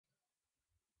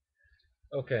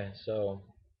Okay, so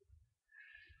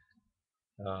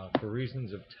for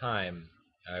reasons of time,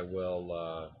 I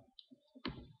will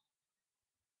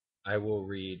I will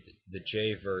read the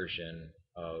J version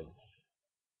of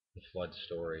the flood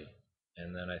story,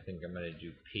 and then I think I'm going to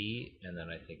do P, and then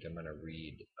I think I'm going to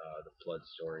read the flood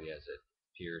story as it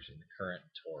appears in the current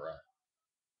Torah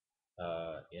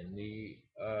in the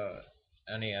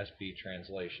NASB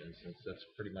translation, since that's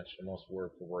pretty much the most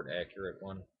word for word accurate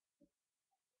one.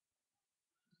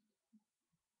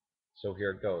 So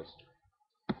here it goes.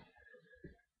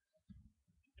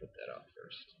 Put that up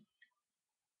first.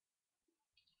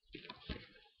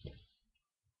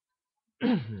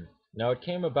 Now it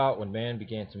came about when man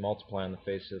began to multiply on the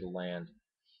face of the land,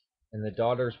 and the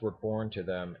daughters were born to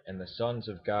them, and the sons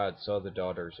of God saw the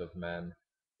daughters of men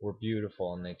were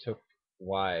beautiful, and they took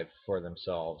wives for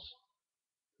themselves,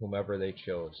 whomever they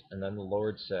chose. And then the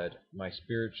Lord said, My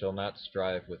spirit shall not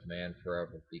strive with man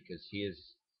forever, because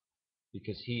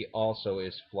he also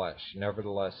is flesh.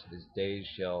 Nevertheless his days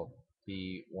shall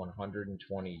be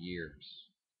 120 years.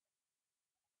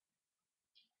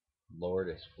 Lord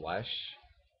is flesh.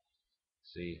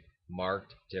 See,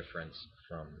 marked difference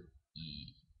from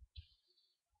E.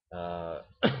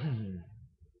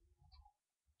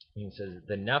 He says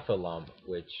the Nephilim,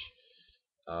 which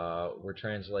were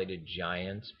translated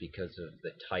giants because of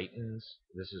the Titans.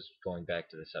 This is going back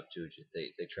to the Septuagint.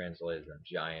 They translated them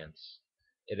giants.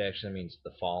 It actually means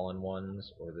the fallen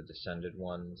ones or the descended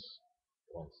ones,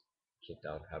 ones kicked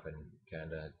out of heaven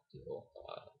kind of deal.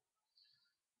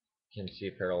 Can see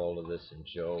a parallel to this in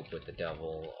Job with the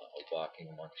devil walking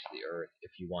amongst the earth.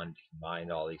 If you wanted to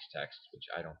combine all these texts, which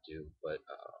I don't do, but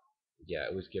yeah,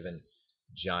 it was given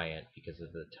giant because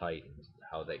of the Titans,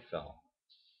 how they fell.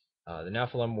 The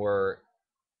Nephilim were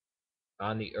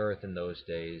on the earth in those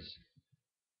days,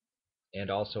 and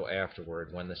also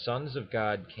afterward. When the sons of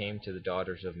God came to the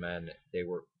daughters of men, they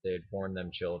had borne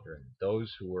them children,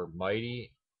 those who were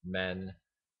mighty men,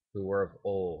 who were of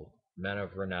old, men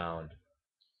of renown.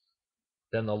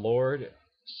 Then the Lord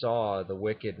saw the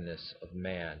wickedness of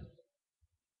man.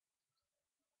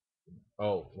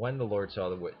 When the Lord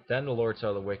saw then the Lord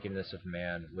saw the wickedness of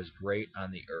man was great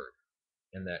on the earth,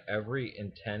 and that every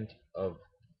intent of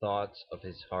thoughts of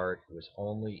his heart was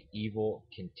only evil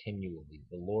continually.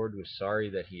 The Lord was sorry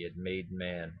that he had made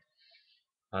man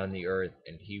on the earth,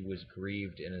 and he was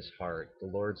grieved in his heart. The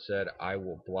Lord said, I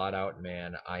will blot out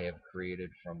man I have created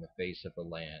from the face of the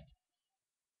land,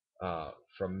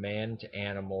 from man to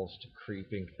animals to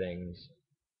creeping things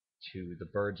to the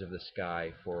birds of the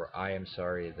sky, for I am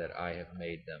sorry that I have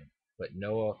made them. But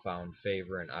Noah found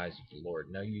favor in the eyes of the Lord.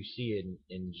 Now you see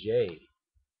in J,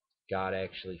 God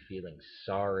actually feeling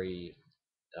sorry,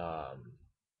 um,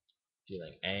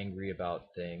 feeling angry about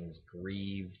things,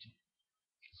 grieved.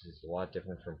 This is a lot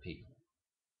different from P.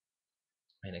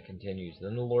 And it continues.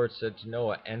 Then the Lord said to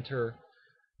Noah, Enter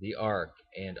the ark,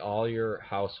 and all your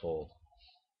household.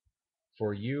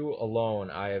 For you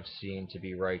alone I have seen to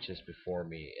be righteous before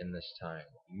me in this time.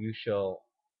 You shall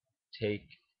take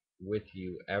with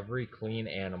you every clean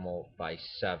animal by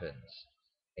sevens,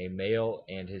 a male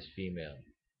and his female,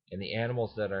 and the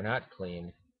animals that are not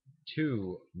clean,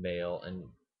 two male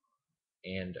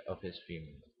and of his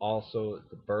female. Also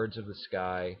the birds of the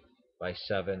sky by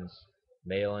sevens,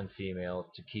 male and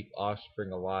female, to keep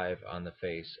offspring alive on the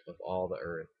face of all the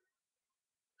earth.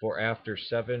 For after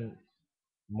 7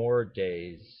 more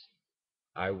days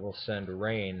I will send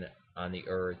rain on the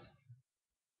earth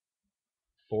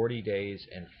 40 days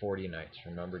and 40 nights.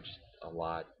 Remember, just a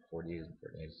lot. 40 days and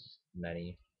 40 nights,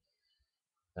 many.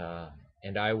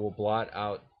 And I will blot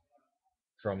out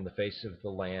from the face of the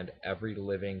land every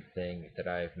living thing that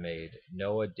I have made.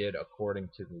 Noah did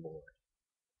according to the Lord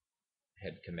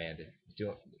had commanded.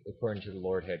 According to the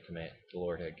Lord had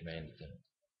commanded him.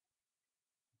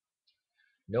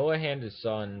 Noah and his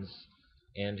sons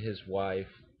and his wife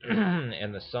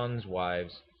and the sons'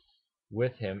 wives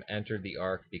with him entered the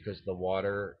ark because the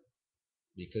water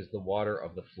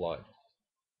of the flood.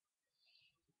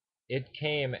 It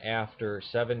came after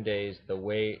 7 days the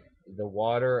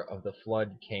water of the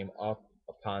flood came up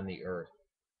upon the earth.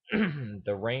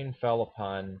 The rain fell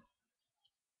upon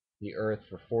the earth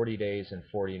for 40 days and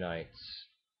 40 nights.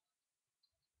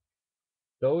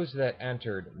 Those that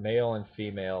entered, male and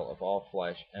female of all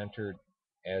flesh, entered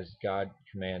as God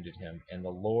commanded him, and the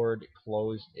Lord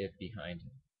closed it behind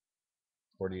him.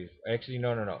 40. Actually,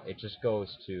 no. It just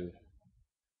goes to,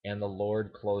 and the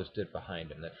Lord closed it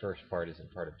behind him. That first part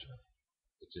isn't part of John.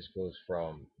 It just goes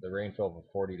from the rain fell for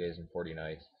 40 days and 40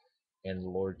 nights, and the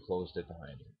Lord closed it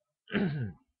behind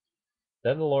him.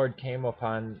 Then the Lord came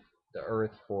upon the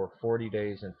earth for 40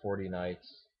 days and 40 nights,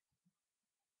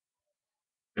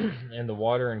 And the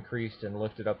water increased and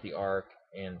lifted up the ark,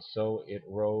 and so it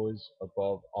rose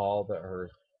above all the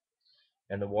earth.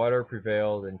 And the water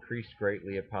prevailed, increased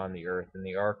greatly upon the earth, and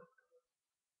the ark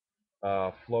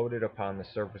floated upon the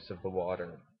surface of the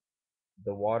water.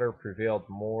 The water prevailed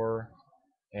more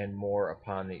and more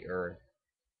upon the earth,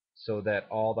 so that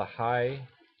all the high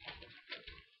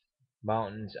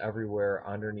mountains everywhere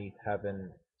underneath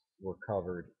heaven were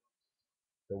covered.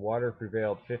 The water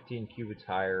prevailed 15 cubits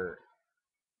higher,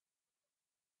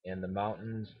 and the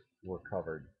mountains were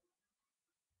covered.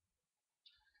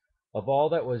 Of all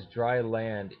that was dry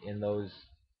land, in those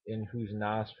in whose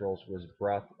nostrils was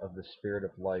breath of the Spirit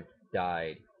of life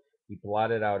died. He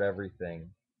blotted out everything,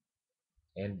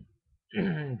 and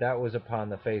that was upon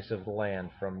the face of the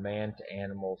land, from man to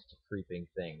animals to creeping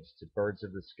things, to birds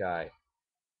of the sky.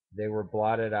 They were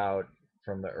blotted out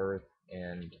from the earth,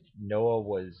 and Noah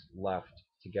was left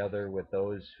together with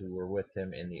those who were with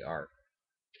him in the ark.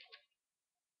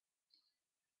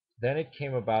 Then it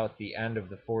came about the end of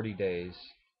the 40 days.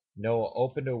 Noah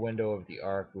opened a window of the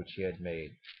ark which he had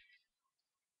made,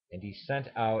 and he sent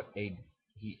out a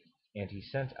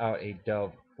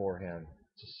dove for him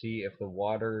to see if the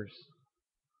water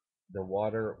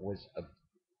was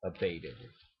abated.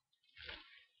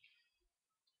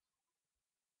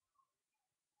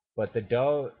 But the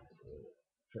dove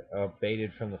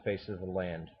abated from the face of the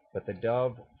land. But the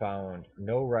dove found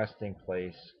no resting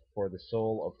place for the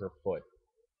sole of her foot.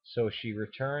 So she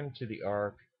returned to the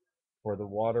ark, for the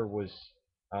water was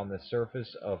on the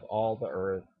surface of all the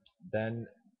earth. Then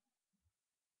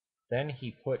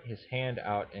he put his hand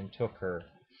out and took her,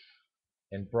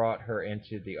 and brought her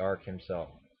into the ark himself.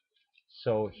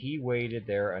 So he waited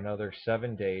there another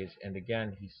 7 days, and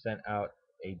again he sent out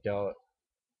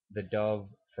the dove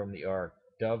from the ark.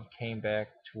 Dove came back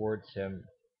towards him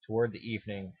toward the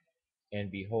evening,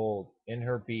 and behold, in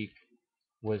her beak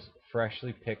was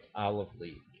freshly picked olive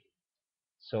leaf.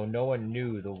 So Noah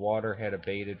knew the water had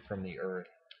abated from the earth.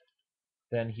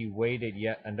 Then he waited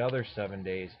yet another 7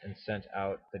 days, and sent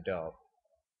out the dove,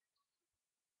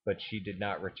 but she did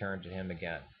not return to him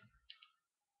again.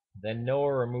 Then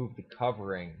Noah removed the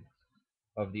covering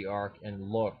of the ark, and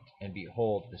looked, and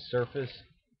behold, the surface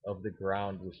of the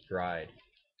ground was dried.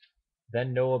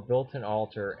 Then Noah built an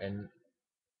altar,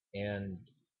 and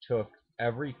took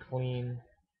every clean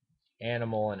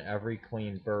animal and every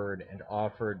clean bird, and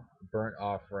offered burnt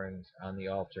offerings on the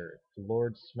altar. The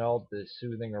Lord smelled the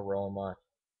soothing aroma,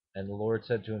 and the Lord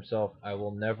said to himself, I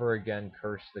will never again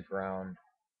curse the ground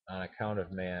on account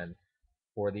of man,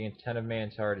 for the intent of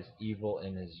man's heart is evil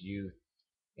in his youth,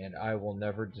 and I will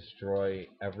never destroy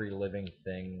every living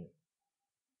thing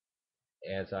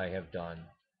as I have done.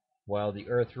 While the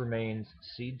earth remains,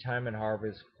 seed time and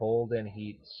harvest, cold and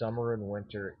heat, summer and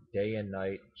winter, day and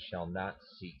night shall not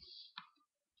cease.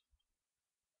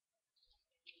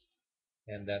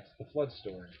 And that's the flood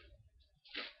story.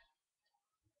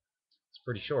 It's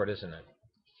pretty short, isn't it?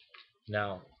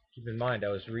 Now, keep in mind, I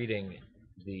was reading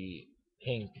the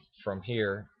pink from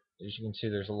here. As you can see,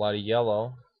 there's a lot of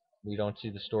yellow. We don't see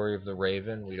the story of the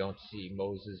raven. We don't see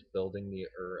Noah building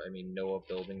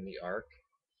the ark.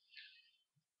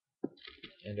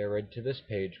 And I read to this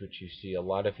page, which you see a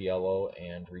lot of yellow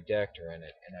and redactor in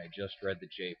it, and I just read the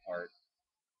J part.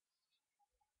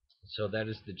 So that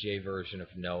is the J version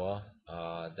of Noah.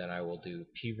 Then I will do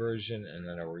P version, and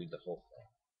then I'll read the whole thing.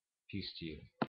 Peace to you.